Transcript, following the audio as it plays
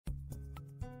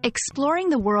Exploring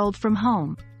the world from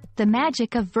home. The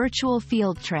magic of virtual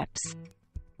field trips.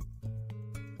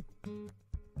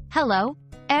 Hello,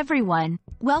 everyone.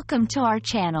 Welcome to our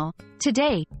channel.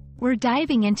 Today, we're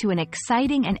diving into an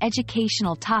exciting and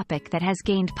educational topic that has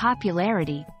gained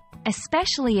popularity,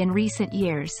 especially in recent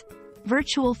years: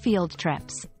 virtual field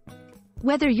trips.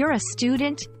 Whether you're a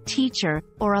student, teacher,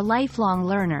 or a lifelong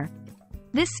learner,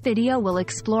 this video will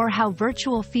explore how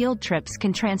virtual field trips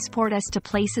can transport us to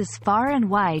places far and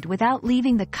wide without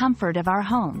leaving the comfort of our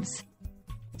homes.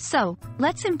 So,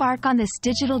 let's embark on this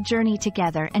digital journey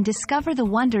together and discover the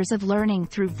wonders of learning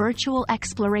through virtual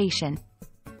exploration.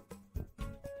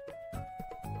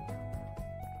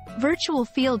 Virtual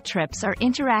field trips are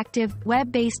interactive,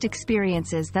 web-based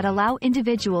experiences that allow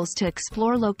individuals to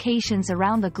explore locations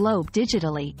around the globe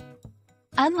digitally.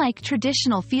 Unlike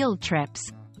traditional field trips,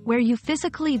 where you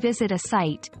physically visit a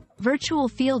site, virtual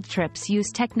field trips use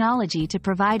technology to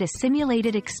provide a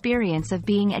simulated experience of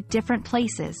being at different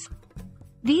places.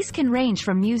 These can range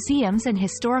from museums and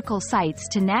historical sites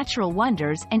to natural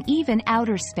wonders and even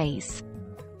outer space.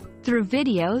 Through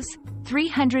videos,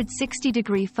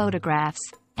 360-degree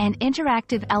photographs, and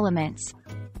interactive elements,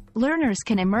 learners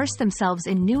can immerse themselves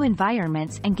in new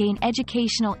environments and gain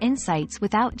educational insights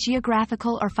without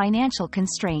geographical or financial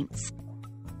constraints.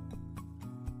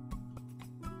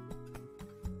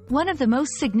 One of the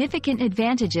most significant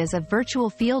advantages of virtual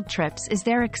field trips is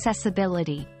their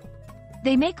accessibility.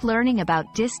 They make learning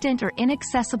about distant or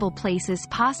inaccessible places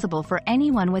possible for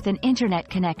anyone with an internet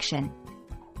connection.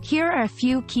 Here are a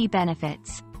few key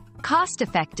benefits.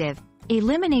 Cost-effective.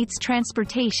 Eliminates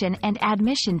transportation and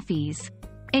admission fees.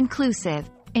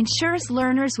 Inclusive. Ensures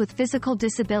learners with physical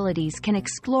disabilities can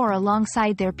explore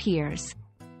alongside their peers.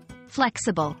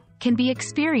 Flexible. Can be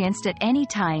experienced at any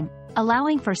time,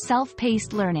 allowing for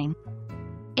self-paced learning.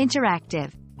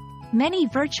 Interactive. Many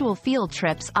virtual field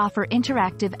trips offer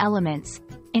interactive elements,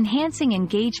 enhancing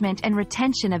engagement and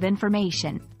retention of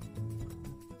information.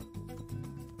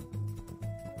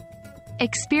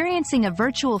 Experiencing a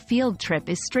virtual field trip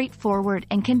is straightforward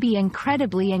and can be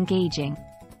incredibly engaging.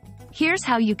 Here's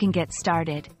how you can get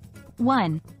started.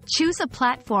 1. Choose a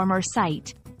platform or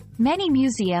site. Many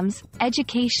museums,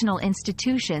 educational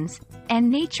institutions, and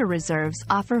nature reserves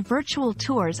offer virtual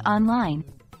tours online.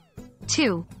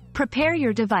 2. Prepare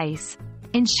your device.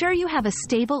 Ensure you have a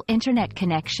stable internet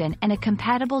connection and a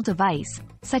compatible device,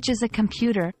 such as a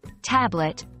computer,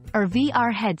 tablet, or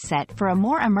VR headset for a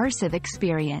more immersive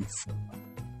experience.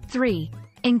 3.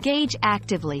 Engage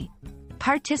actively.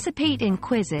 Participate in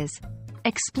quizzes,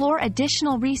 explore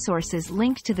additional resources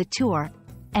linked to the tour,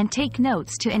 and take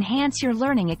notes to enhance your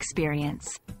learning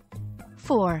experience.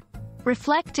 4.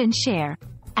 Reflect and share.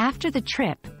 After the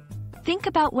trip, think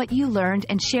about what you learned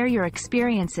and share your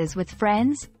experiences with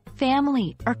friends,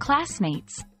 family, or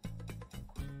classmates.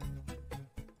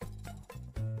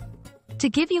 To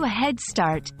give you a head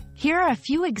start, here are a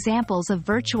few examples of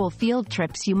virtual field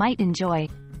trips you might enjoy.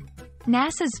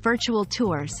 NASA's virtual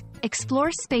tours.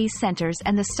 Explore space centers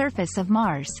and the surface of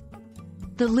Mars.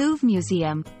 The Louvre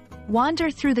Museum. Wander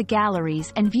through the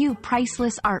galleries and view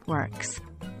priceless artworks.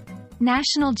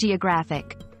 National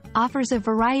Geographic offers a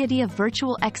variety of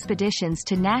virtual expeditions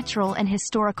to natural and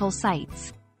historical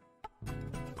sites.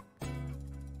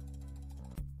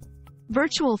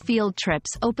 Virtual field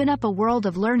trips open up a world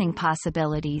of learning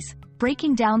possibilities,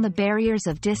 breaking down the barriers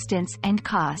of distance and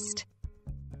cost.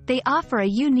 They offer a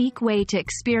unique way to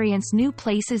experience new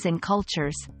places and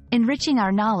cultures, enriching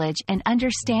our knowledge and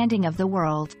understanding of the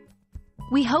world.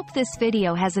 We hope this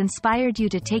video has inspired you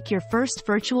to take your first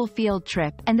virtual field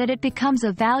trip and that it becomes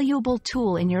a valuable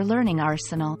tool in your learning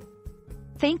arsenal.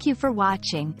 Thank you for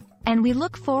watching, and we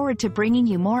look forward to bringing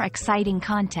you more exciting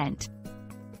content.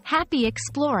 Happy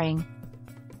exploring!